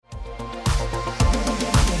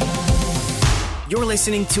You're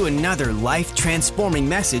listening to another life-transforming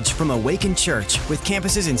message from Awaken Church with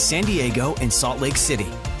campuses in San Diego and Salt Lake City.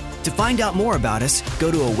 To find out more about us,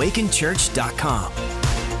 go to awakenchurch.com.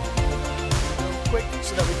 Quick,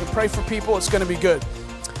 so that we can pray for people. It's going to be good.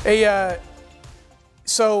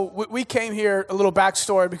 So we came here, a little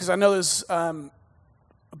backstory, because I know there's a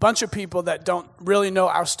bunch of people that don't really know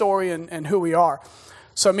our story and who we are.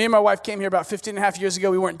 So me and my wife came here about 15 and a half years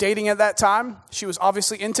ago. We weren't dating at that time. She was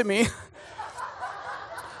obviously into me.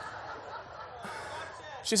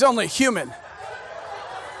 She's only human.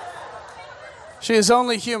 She is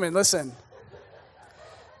only human. Listen.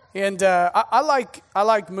 And I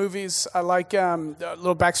like movies. I like a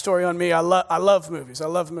little backstory on me. I love movies. I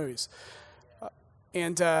love movies.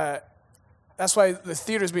 And that's why the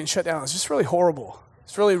theater's being shut down. It's just really horrible.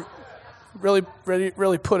 It's really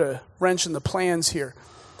put a wrench in the plans here.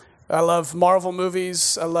 I love Marvel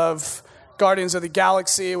movies. I love Guardians of the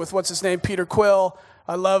Galaxy with what's his name, Peter Quill.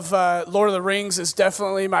 I love Lord of the Rings is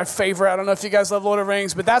definitely my favorite. I don't know if you guys love Lord of the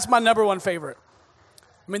Rings, but that's my number one favorite.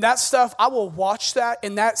 I mean, that stuff, I will watch that.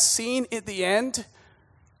 And that scene at the end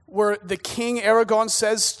where the King Aragorn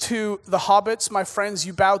says to the hobbits, "My friends,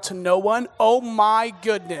 you bow to no one." Oh my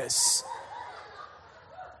goodness.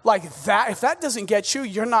 Like that, if that doesn't get you,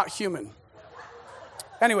 you're not human.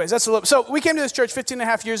 Anyways, that's a little. So we came to this church 15 and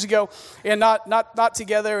a half years ago, and not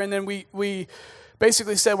together. And then we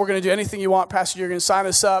basically said, we're going to do anything you want, Pastor Jurgen. Sign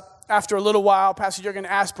us up. After a little while, Pastor Jurgen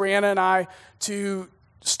asked Brianna and I to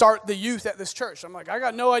start the youth at this church. I'm like, I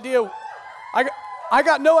got no idea. I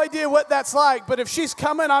got no idea what that's like, but if she's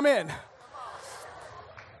coming, I'm in.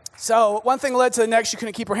 So one thing led to the next. She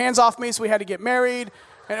couldn't keep her hands off me, so we had to get married.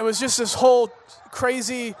 And it was just this whole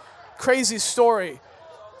crazy story.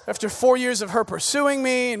 After 4 years of her pursuing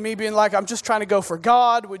me and me being like, I'm just trying to go for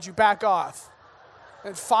God, would you back off?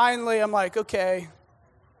 And finally, I'm like, okay.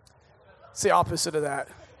 It's the opposite of that.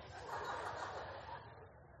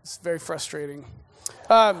 It's very frustrating.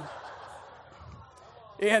 So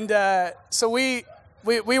we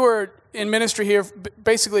were in ministry here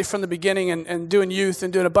basically from the beginning and doing youth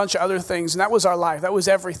and doing a bunch of other things, and that was our life. That was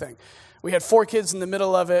everything. We had 4 kids in the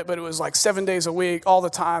middle of it, but it was like 7 days a week, all the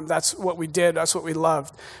time. That's what we did. That's what we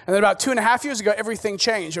loved. And then about 2.5 years ago, everything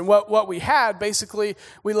changed. And what we had, basically,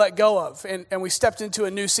 we let go of. And we stepped into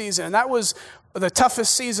a new season. And that was the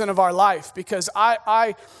toughest season of our life because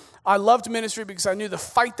I loved ministry because I knew the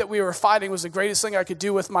fight that we were fighting was the greatest thing I could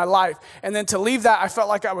do with my life. And then to leave that, I felt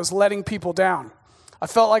like I was letting people down. I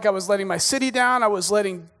felt like I was letting my city down. I was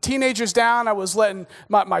letting teenagers down. I was letting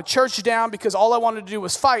my church down because all I wanted to do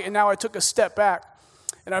was fight, and now I took a step back.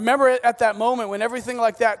 And I remember at that moment when everything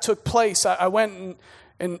like that took place, I went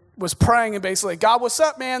and was praying and basically, God, what's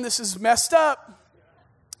up, man? This is messed up.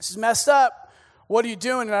 This is messed up. What are you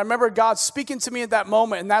doing? And I remember God speaking to me at that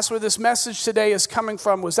moment, and that's where this message today is coming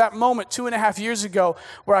from, was that moment 2.5 years ago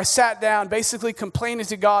where I sat down basically complaining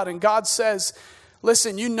to God, and God says,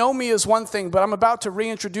 listen, you know me as one thing, but I'm about to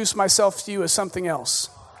reintroduce myself to you as something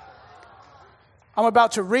else. I'm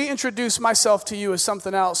about to reintroduce myself to you as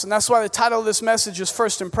something else. And that's why the title of this message is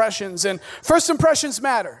First Impressions. And first impressions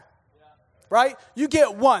matter, right? You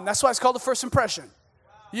get one. That's why it's called the first impression.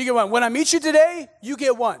 You get one. When I meet you today, you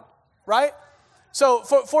get one, right? So,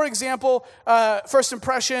 for example, first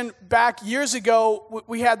impression, back years ago,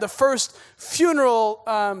 we had the first funeral,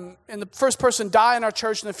 and the first person die in our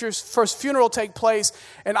church, and the first funeral take place,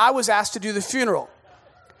 and I was asked to do the funeral,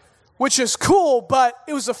 which is cool, but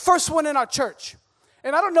it was the first one in our church.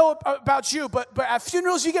 And I don't know about you, but at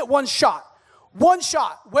funerals, you get one shot. One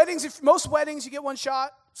shot. Most weddings, you get one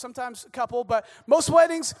shot, sometimes a couple, but most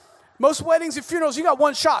weddings and funerals, you got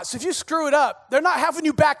one shot. So if you screw it up, they're not having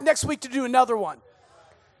you back next week to do another one.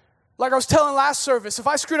 Like I was telling last service, if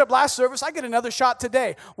I screwed up last service, I get another shot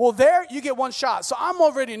today. Well, there, you get one shot. So I'm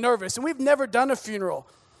already nervous, and we've never done a funeral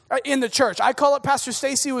in the church. I call it Pastor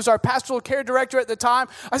Stacy, who was our pastoral care director at the time.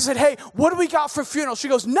 I said, hey, what do we got for funeral? She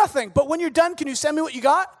goes, nothing. But when you're done, can you send me what you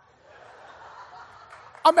got?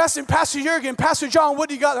 I'm asking Pastor Jurgen, Pastor John, what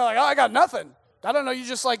do you got? They're like, oh, I got nothing. I don't know, you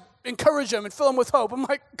just like encourage them and fill them with hope. I'm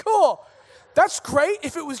like, cool. That's great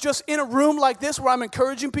if it was just in a room like this where I'm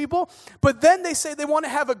encouraging people. But then they say they want to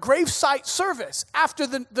have a gravesite service after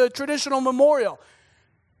the traditional memorial.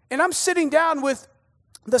 And I'm sitting down with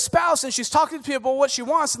the spouse, and she's talking to people about what she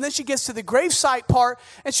wants. And then she gets to the gravesite part,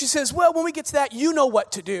 and she says, well, when we get to that, you know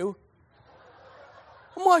what to do.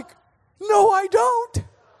 I'm like, no, I don't.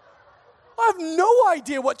 I have no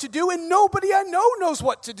idea what to do, and nobody I know knows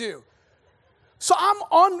what to do. So I'm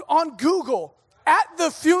on Google at the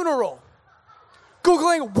funeral,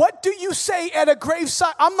 Googling, what do you say at a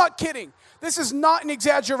gravesite? I'm not kidding. This is not an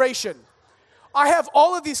exaggeration. I have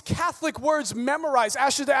all of these Catholic words memorized.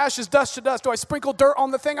 Ashes to ashes, dust to dust. Do I sprinkle dirt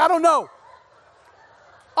on the thing? I don't know.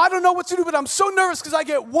 I don't know what to do, but I'm so nervous because I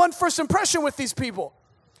get one first impression with these people.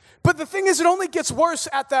 But the thing is, it only gets worse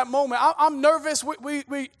at that moment. I'm nervous.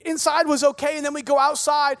 We inside was okay, and then we go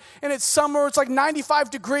outside, and it's summer. It's like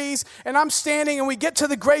 95 degrees, and I'm standing, and we get to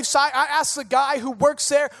the gravesite. I ask the guy who works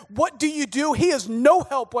there, what do you do? He has no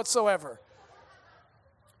help whatsoever.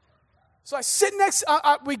 So I sit next,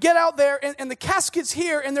 we get out there, and the casket's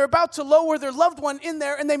here, and they're about to lower their loved one in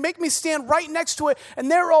there, and they make me stand right next to it,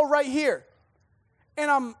 and they're all right here.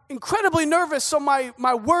 And I'm incredibly nervous, so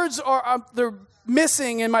my words are, they're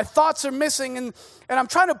missing, and my thoughts are missing, and I'm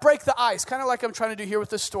trying to break the ice, kind of like I'm trying to do here with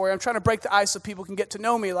this story. I'm trying to break the ice so people can get to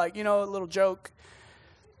know me, like, a little joke.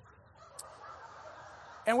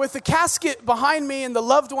 And with the casket behind me and the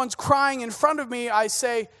loved ones crying in front of me, I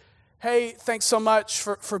say, hey, thanks so much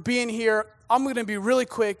for being here. I'm going to be really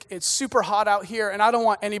quick. It's super hot out here, and I don't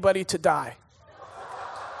want anybody to die.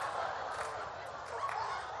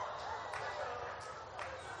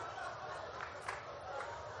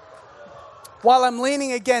 While I'm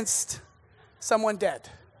leaning against someone dead.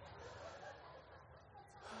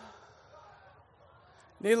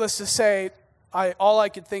 Needless to say, all I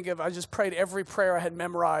could think of, I just prayed every prayer I had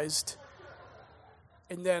memorized,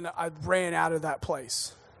 and then I ran out of that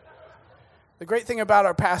place. The great thing about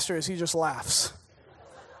our pastor is he just laughs.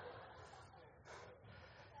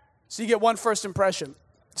 So you get one first impression.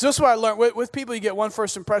 So this is what I learned. With people, you get one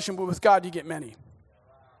first impression, but with God, you get many.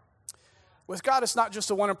 With God, it's not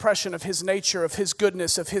just a one impression of his nature, of his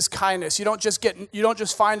goodness, of his kindness. You don't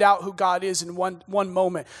just find out who God is in one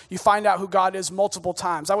moment. You find out who God is multiple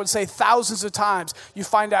times. I would say thousands of times you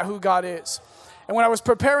find out who God is. And when I was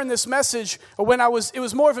preparing this message, it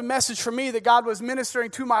was more of a message for me that God was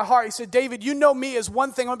ministering to my heart. He said, David, you know me as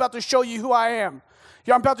one thing. I'm about to show you who I am.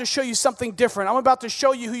 I'm about to show you something different. I'm about to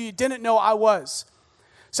show you who you didn't know I was.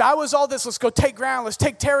 So I was all this, let's go take ground, let's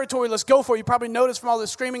take territory, let's go for it. You probably noticed from all the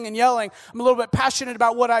screaming and yelling, I'm a little bit passionate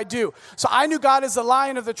about what I do. So I knew God as the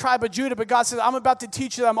Lion of the tribe of Judah, but God said, I'm about to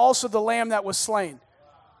teach you that I'm also the Lamb that was slain.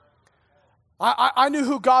 I knew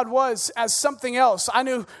who God was as something else. I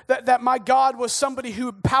knew that my God was somebody who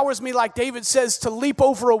empowers me, like David says, to leap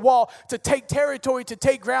over a wall, to take territory, to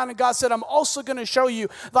take ground. And God said, I'm also going to show you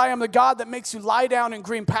that I am the God that makes you lie down in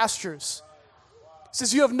green pastures. He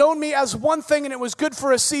says, you have known me as one thing and it was good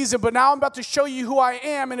for a season, but now I'm about to show you who I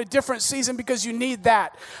am in a different season because you need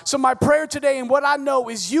that. So my prayer today and what I know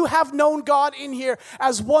is you have known God in here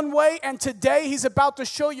as one way, and today he's about to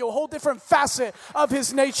show you a whole different facet of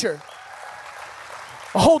his nature.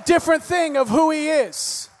 A whole different thing of who he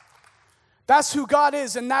is. That's who God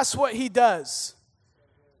is, and that's what he does.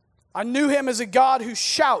 I knew him as a God who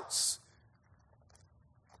shouts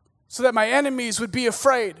so that my enemies would be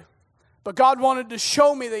afraid. But God wanted to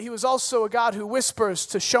show me that he was also a God who whispers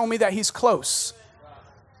to show me that he's close.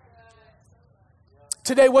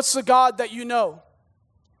 Today, what's the God that you know?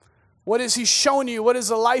 What has he shown you? What has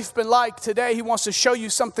the life been like? Today, he wants to show you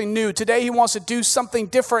something new. Today, he wants to do something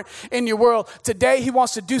different in your world. Today, he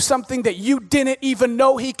wants to do something that you didn't even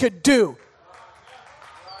know he could do.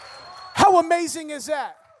 How amazing is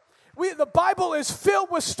that? The Bible is filled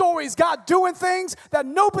with stories, God doing things that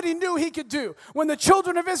nobody knew he could do. When the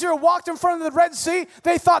children of Israel walked in front of the Red Sea,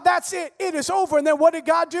 they thought, that's it, it is over. And then what did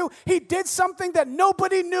God do? He did something that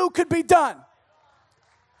nobody knew could be done.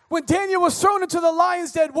 When Daniel was thrown into the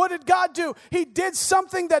lion's den, what did God do? He did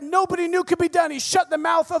something that nobody knew could be done. He shut the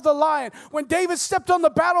mouth of the lion. When David stepped on the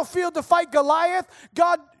battlefield to fight Goliath,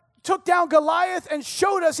 God took down Goliath and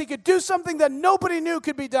showed us he could do something that nobody knew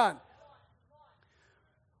could be done.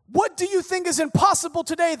 What do you think is impossible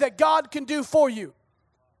today that God can do for you?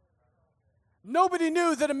 Nobody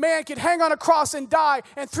knew that a man could hang on a cross and die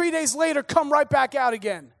and 3 days later come right back out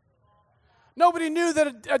again. Nobody knew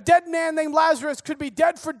that a dead man named Lazarus could be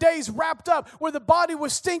dead for days, wrapped up, where the body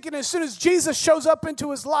was stinking. As soon as Jesus shows up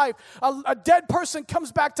into his life, a dead person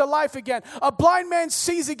comes back to life again. A blind man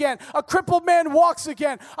sees again. A crippled man walks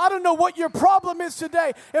again. I don't know what your problem is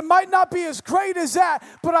today. It might not be as great as that,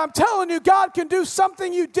 but I'm telling you, God can do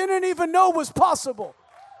something you didn't even know was possible.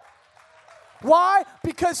 Why?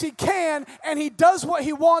 Because he can, and he does what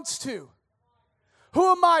he wants to. Who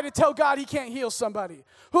am I to tell God he can't heal somebody?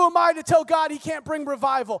 Who am I to tell God he can't bring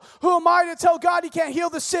revival? Who am I to tell God he can't heal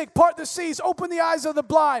the sick, part the seas, open the eyes of the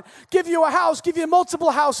blind, give you a house, give you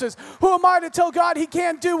multiple houses? Who am I to tell God he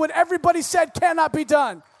can't do what everybody said cannot be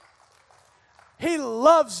done? He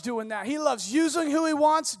loves doing that. He loves using who he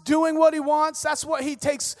wants, doing what he wants. That's what he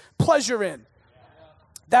takes pleasure in.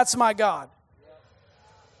 That's my God.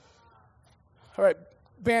 All right,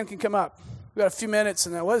 band can come up. We've got a few minutes,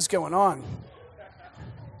 and then what is going on?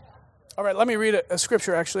 All right, let me read a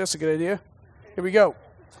scripture, actually. That's a good idea. Here we go.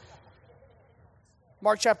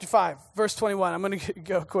 Mark chapter 5, verse 21. I'm going to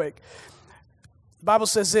go quick. The Bible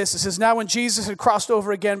says this. It says, now when Jesus had crossed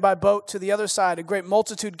over again by boat to the other side, a great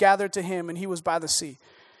multitude gathered to him, and he was by the sea.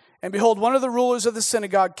 And behold, one of the rulers of the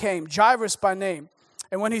synagogue came, Jairus by name.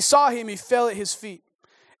 And when he saw him, he fell at his feet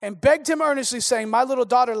and begged him earnestly, saying, my little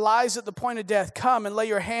daughter lies at the point of death. Come and lay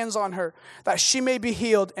your hands on her, that she may be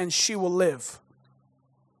healed, and she will live.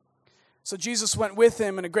 So Jesus went with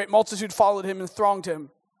him, and a great multitude followed him and thronged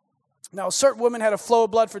him. Now a certain woman had a flow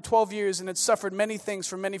of blood for 12 years and had suffered many things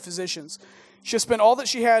from many physicians. She had spent all that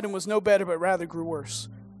she had and was no better, but rather grew worse.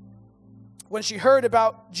 When she heard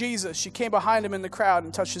about Jesus, she came behind him in the crowd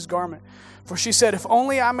and touched his garment. For she said, if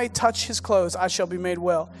only I may touch his clothes, I shall be made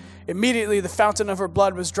well. Immediately the fountain of her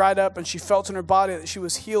blood was dried up, and she felt in her body that she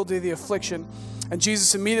was healed of the affliction. And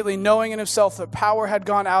Jesus, immediately knowing in himself that power had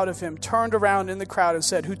gone out of him, turned around in the crowd and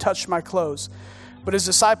said, who touched my clothes? But his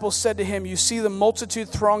disciples said to him, you see the multitude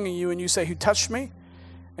thronging you, and you say, who touched me?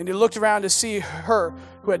 And he looked around to see her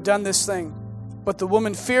who had done this thing. But the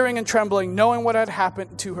woman, fearing and trembling, knowing what had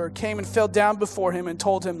happened to her, came and fell down before him and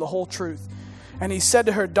told him the whole truth. And he said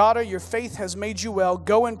to her, daughter, your faith has made you well.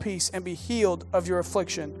 Go in peace and be healed of your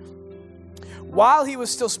affliction. While he was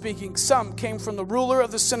still speaking, some came from the ruler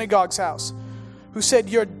of the synagogue's house, who said,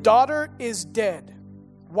 your daughter is dead.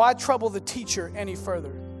 Why trouble the teacher any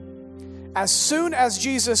further? As soon as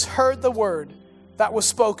Jesus heard the word that was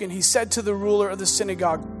spoken, he said to the ruler of the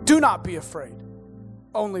synagogue, do not be afraid,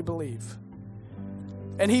 only believe.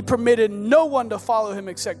 And he permitted no one to follow him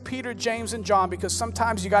except Peter, James, and John, because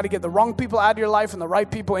sometimes you got to get the wrong people out of your life and the right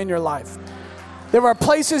people in your life. There are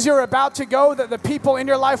places you're about to go that the people in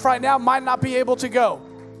your life right now might not be able to go.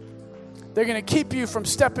 They're going to keep you from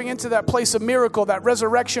stepping into that place of miracle, that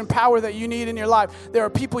resurrection power that you need in your life. There are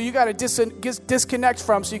people you got to disconnect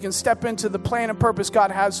from so you can step into the plan and purpose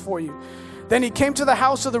God has for you. Then he came to the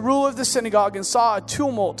house of the ruler of the synagogue and saw a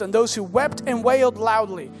tumult and those who wept and wailed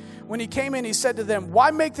loudly. When he came in, he said to them,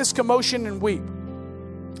 why make this commotion and weep?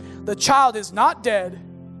 The child is not dead,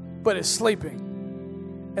 but is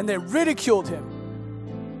sleeping. And they ridiculed him.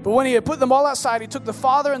 But when he had put them all outside, he took the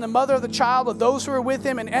father and the mother of the child, of those who were with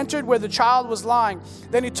him, and entered where the child was lying.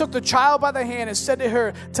 Then he took the child by the hand and said to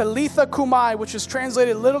her, Talitha Kumai, which is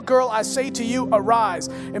translated, little girl, I say to you, arise.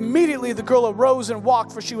 Immediately the girl arose and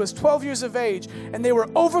walked, for she was 12 years of age, and they were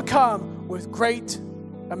overcome with great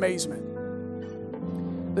amazement.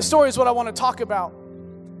 The story is what I want to talk about,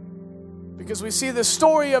 because we see the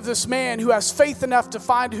story of this man who has faith enough to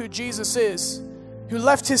find who Jesus is, who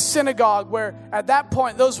left his synagogue, where at that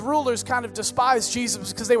point those rulers kind of despised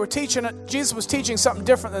Jesus because Jesus was teaching something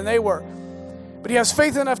different than they were. But he has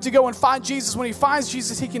faith enough to go and find Jesus. When he finds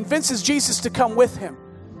Jesus, he convinces Jesus to come with him.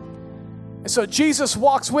 And so Jesus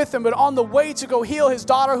walks with him, but on the way to go heal his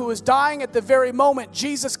daughter who is dying at the very moment,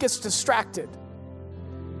 Jesus gets distracted.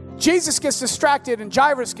 Jesus gets distracted and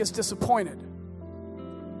Jairus gets disappointed.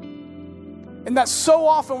 And that's so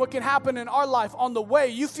often what can happen in our life. On the way,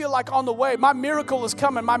 you feel like on the way, my miracle is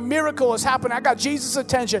coming. My miracle is happening. I got Jesus'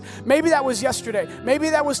 attention. Maybe that was yesterday.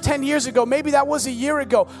 Maybe that was 10 years ago. Maybe that was a year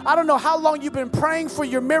ago. I don't know how long you've been praying for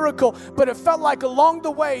your miracle, but it felt like along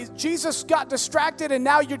the way, Jesus got distracted and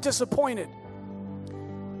now you're disappointed.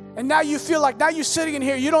 And now you feel like, now you're sitting in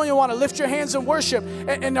here, you don't even want to lift your hands and worship.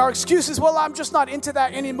 And our excuse is, well, I'm just not into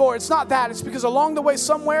that anymore. It's not that. It's because along the way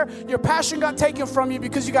somewhere, your passion got taken from you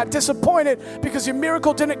because you got disappointed because your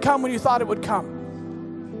miracle didn't come when you thought it would come.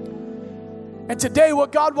 And today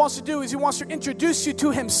what God wants to do is he wants to introduce you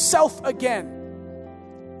to himself again.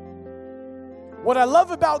 What I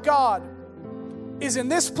love about God is in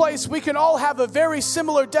this place, we can all have a very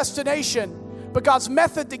similar destination, but God's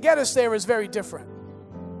method to get us there is very different.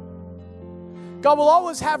 God will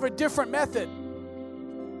always have a different method,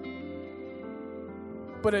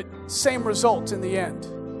 but a same result in the end.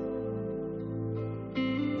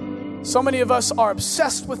 So many of us are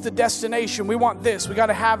obsessed with the destination. We want this. We got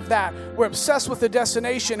to have that. We're obsessed with the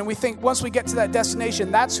destination, and we think once we get to that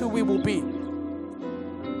destination, that's who we will be.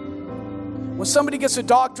 When somebody gets a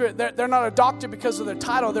doctorate, they're not a doctor because of their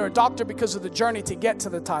title. They're a doctor because of the journey to get to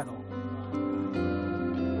the title.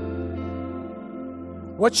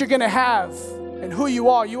 What you're going to have and who you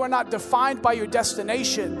are not defined by your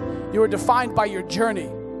destination. You are defined by your journey.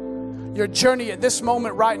 Your journey at this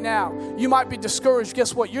moment right now. You might be discouraged.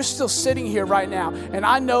 Guess what? You're still sitting here right now. And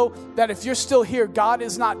I know that if you're still here, God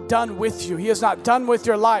is not done with you. He is not done with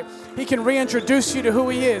your life. He can reintroduce you to who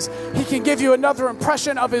he is. He can give you another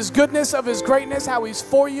impression of his goodness, of his greatness, how he's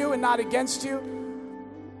for you and not against you.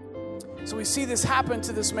 So we see this happen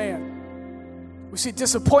to this man. We see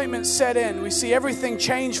disappointment set in. We see everything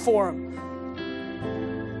change for him.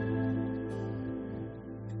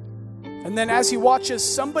 And then as he watches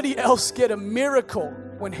somebody else get a miracle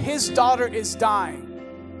when his daughter is dying,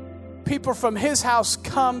 people from his house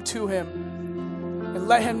come to him and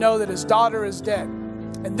let him know that his daughter is dead.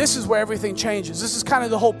 And this is where everything changes. This is kind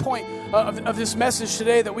of the whole point of this message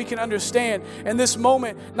today, that we can understand. In this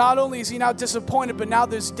moment, not only is he now disappointed, but now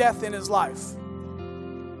there's death in his life.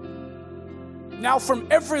 Now from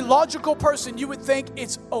every logical person, you would think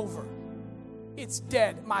it's over. It's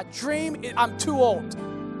dead. My dream, I'm too old.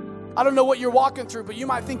 I don't know what you're walking through, but you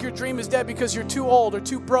might think your dream is dead because you're too old or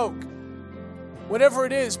too broke. Whatever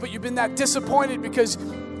it is, but you've been that disappointed because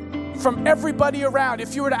from everybody around,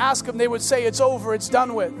 if you were to ask them, they would say it's over, it's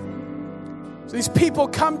done with. So these people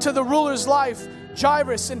come to the ruler's life,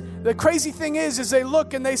 Jairus, and the crazy thing is they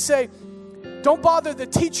look and they say, don't bother the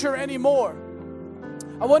teacher anymore.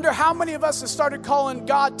 I wonder how many of us have started calling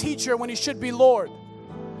God teacher when he should be Lord.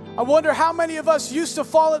 I wonder how many of us used to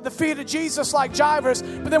fall at the feet of Jesus like Jairus,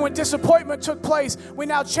 but then when disappointment took place, we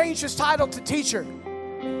now changed his title to teacher.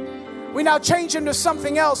 We now change him to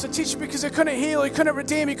something else, a teacher, because he couldn't heal, he couldn't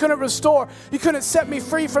redeem, he couldn't restore, he couldn't set me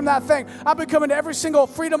free from that thing. I've been coming to every single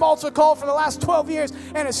Freedom Altar call for the last 12 years,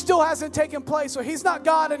 and it still hasn't taken place. So he's not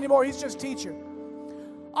God anymore, he's just teacher.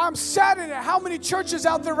 I'm saddened at how many churches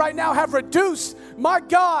out there right now have reduced my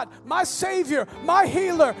God, my Savior, my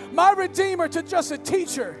healer, my Redeemer to just a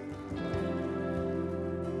teacher.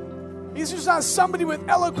 He's just not somebody with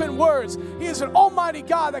eloquent words. He is an almighty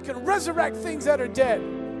God that can resurrect things that are dead.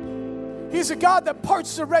 He's a God that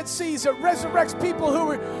parts the Red Seas, that resurrects people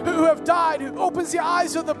who have died, who opens the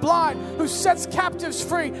eyes of the blind, who sets captives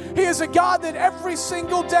free. He is a God that every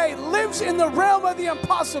single day lives in the realm of the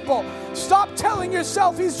impossible. Stop telling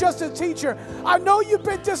yourself he's just a teacher. I know you've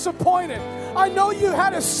been disappointed. I know you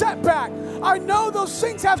had a setback. I know those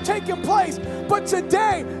things have taken place. But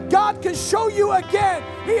today, God can show you again.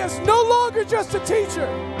 He is no longer just a teacher.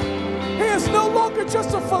 He is no longer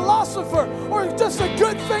just a philosopher or just a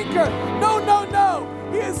good thinker. No, no,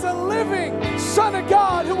 no. He is the living Son of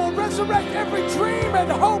God who will resurrect every dream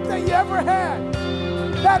and hope that you ever had.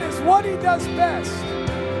 That is what he does best.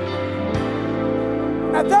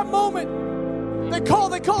 At that moment, they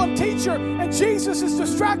call him teacher, and Jesus is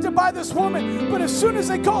distracted by this woman. But as soon as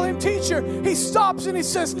they call him teacher, he stops and he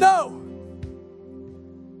says, no.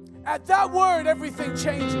 At that word, everything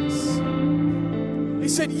changes. He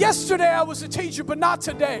said, yesterday I was a teacher, but not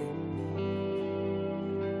today.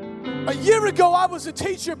 A year ago I was a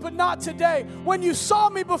teacher, but not today. When you saw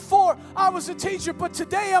me before, I was a teacher, but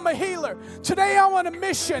today I'm a healer. Today I'm on a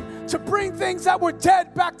mission to bring things that were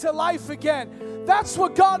dead back to life again. That's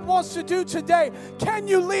what God wants to do today. Can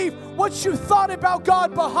you leave what you thought about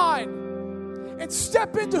God behind and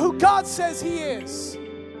step into who God says he is?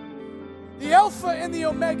 The Alpha and the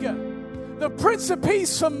Omega. The Prince of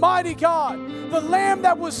Peace, the mighty God, the Lamb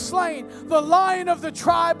that was slain, the Lion of the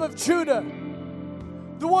tribe of Judah,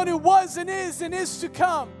 the one who was and is to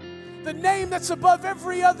come, the name that's above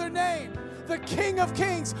every other name, the King of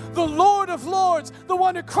Kings, the Lord of Lords, the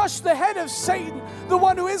one who crushed the head of Satan, the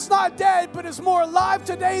one who is not dead but is more alive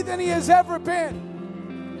today than he has ever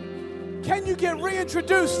been. Can you get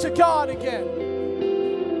reintroduced to God again?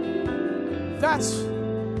 That's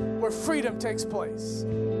where freedom takes place.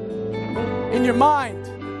 In your mind,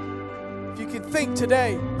 if you can think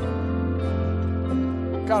today,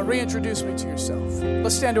 God, reintroduce me to yourself.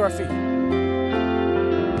 Let's stand to our feet.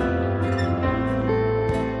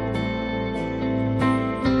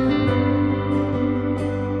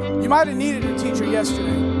 You might have needed a teacher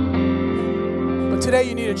yesterday, but today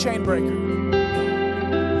you need a chain breaker.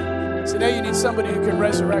 Today you need somebody who can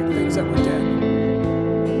resurrect things that were dead.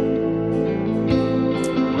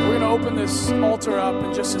 We're going to open this altar up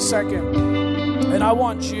in just a second. And I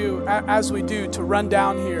want you, as we do, to run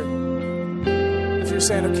down here. If you're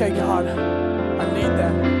saying, okay, God, I need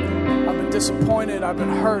that. I've been disappointed. I've been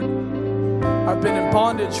hurt. I've been in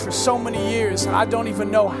bondage for so many years, and I don't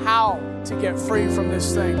even know how to get free from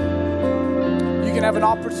this thing. You can have an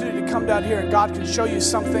opportunity to come down here, and God can show you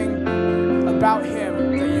something about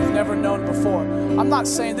him that you've never known before. I'm not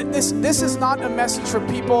saying that this is not a message for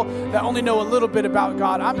people that only know a little bit about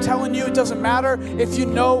God. I'm telling you, it doesn't matter if you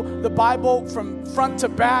know the Bible from front to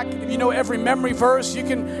back, if you know every memory verse, you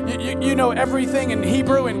know everything in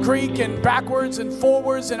Hebrew and Greek and backwards and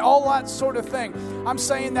forwards and all that sort of thing. I'm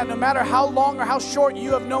saying that no matter how long or how short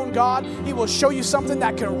you have known God, he will show you something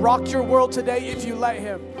that can rock your world today if you let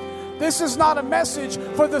him. This is not a message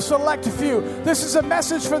for the select few. This is a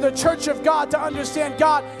message for the church of God to understand,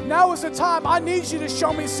 God, now is the time. I need you to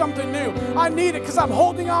show me something new. I need it because I'm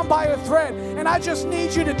holding on by a thread, and I just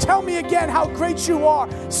need you to tell me again how great you are.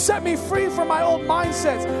 Set me free from my old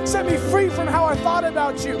mindsets. Set me free from how I thought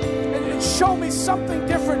about you, and show me something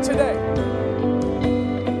different today.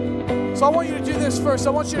 So I want you to do this first.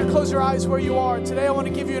 I want you to close your eyes where you are. Today I want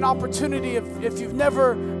to give you an opportunity if you've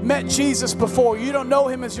never met Jesus before, you don't know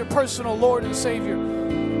him as your personal Lord and Savior.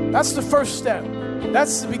 That's the first step.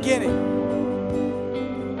 That's the beginning.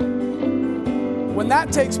 When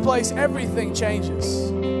that takes place, everything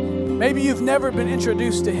changes. Maybe you've never been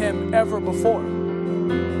introduced to him ever before.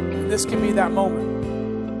 This can be that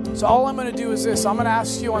moment. So all I'm going to do is this. I'm going to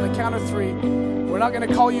ask you on the count of 3. We're not going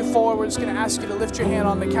to call you forward. We're just going to ask you to lift your hand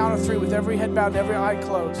on the count of 3 with every head bowed and every eye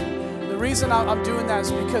closed. The reason I'm doing that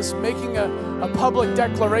is because making a public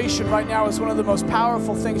declaration right now is one of the most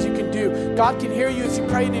powerful things you can do. God can hear you if you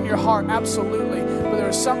pray it in your heart, absolutely. But there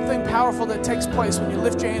is something powerful that takes place when you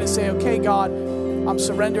lift your hand and say, okay, God, I'm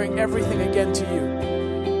surrendering everything again to you.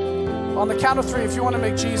 On the count of 3, if you want to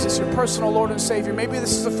make Jesus your personal Lord and Savior, maybe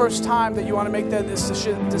this is the first time that you want to make that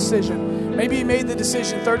decision. Maybe you made the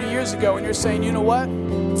decision 30 years ago and you're saying, you know what?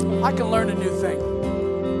 I can learn a new thing.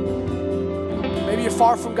 Maybe you're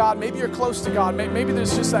far from God. Maybe you're close to God. Maybe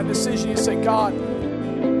there's just that decision. You say, God,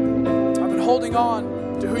 I've been holding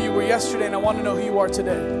on to who you were yesterday and I want to know who you are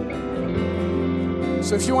today.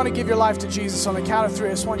 So if you want to give your life to Jesus, on the count of 3,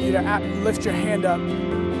 I just want you to lift your hand up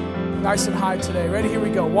nice and high today. Ready? Here we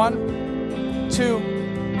go. 1, 2,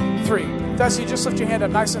 3. If that's you, just lift your hand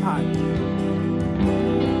up nice and high.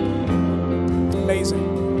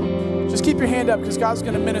 Amazing. Just keep your hand up because God's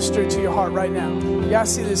going to minister to your heart right now. Yeah, I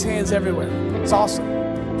see these hands everywhere. It's awesome.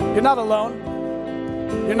 You're not alone.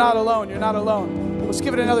 You're not alone. You're not alone. Let's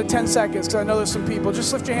give it another 10 seconds because I know there's some people.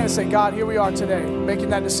 Just lift your hand and say, God, here we are today, making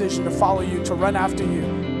that decision to follow you, to run after you,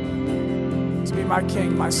 to be my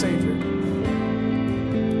King, my Savior.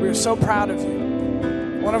 We are so proud of you.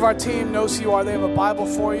 One of our team knows who you are. They have a Bible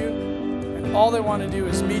for you. And all they want to do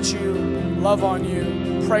is meet you, love on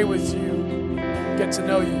you, pray with you, get to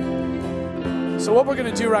know you. So what we're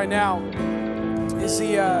going to do right now is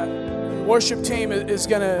the worship team is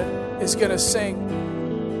going to sing,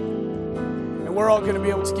 and we're all going to be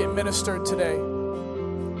able to get ministered today.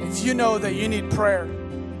 If you know that you need prayer,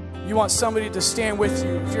 you want somebody to stand with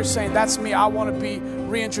you. If you're saying, that's me, I want to be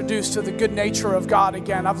reintroduced to the good nature of God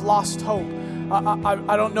again. I've lost hope.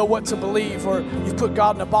 I don't know what to believe, or you've put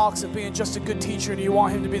God in a box of being just a good teacher and you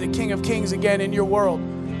want him to be the King of Kings again in your world.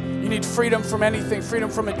 You need freedom from anything, freedom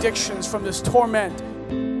from addictions, from this torment,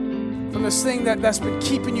 from this thing that's been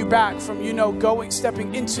keeping you back from,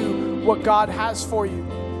 stepping into what God has for you.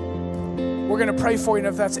 We're going to pray for you,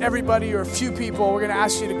 and if that's everybody or a few people, we're going to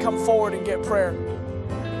ask you to come forward and get prayer.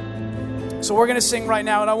 So we're going to sing right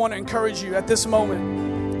now, and I want to encourage you at this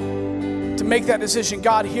moment to make that decision.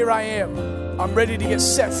 God, here I am. I'm ready to get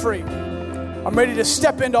set free. I'm ready to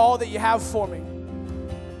step into all that you have for me.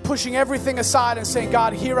 Pushing everything aside and saying,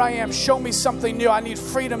 God, here I am. Show me something new. I need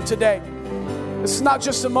freedom today. This is not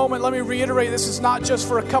just a moment. Let me reiterate, this is not just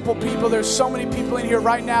for a couple people. There's so many people in here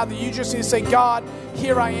right now that you just need to say, God,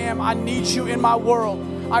 here I am. I need you in my world.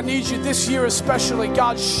 I need you this year especially.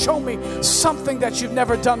 God, show me something that you've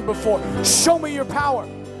never done before. Show me your power.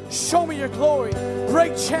 Show me your glory.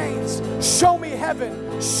 Break chains. Show me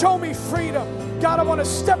heaven. Show me freedom. God, I want to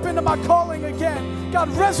step into my calling again. God,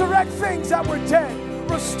 resurrect things that were dead.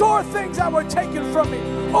 Restore things that were taken from me.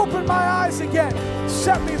 Open my eyes again.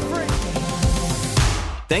 Set me free.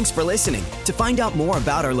 Thanks for listening. To find out more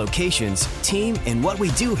about our locations, team, and what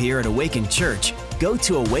we do here at Awaken Church, go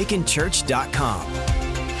to awakenchurch.com.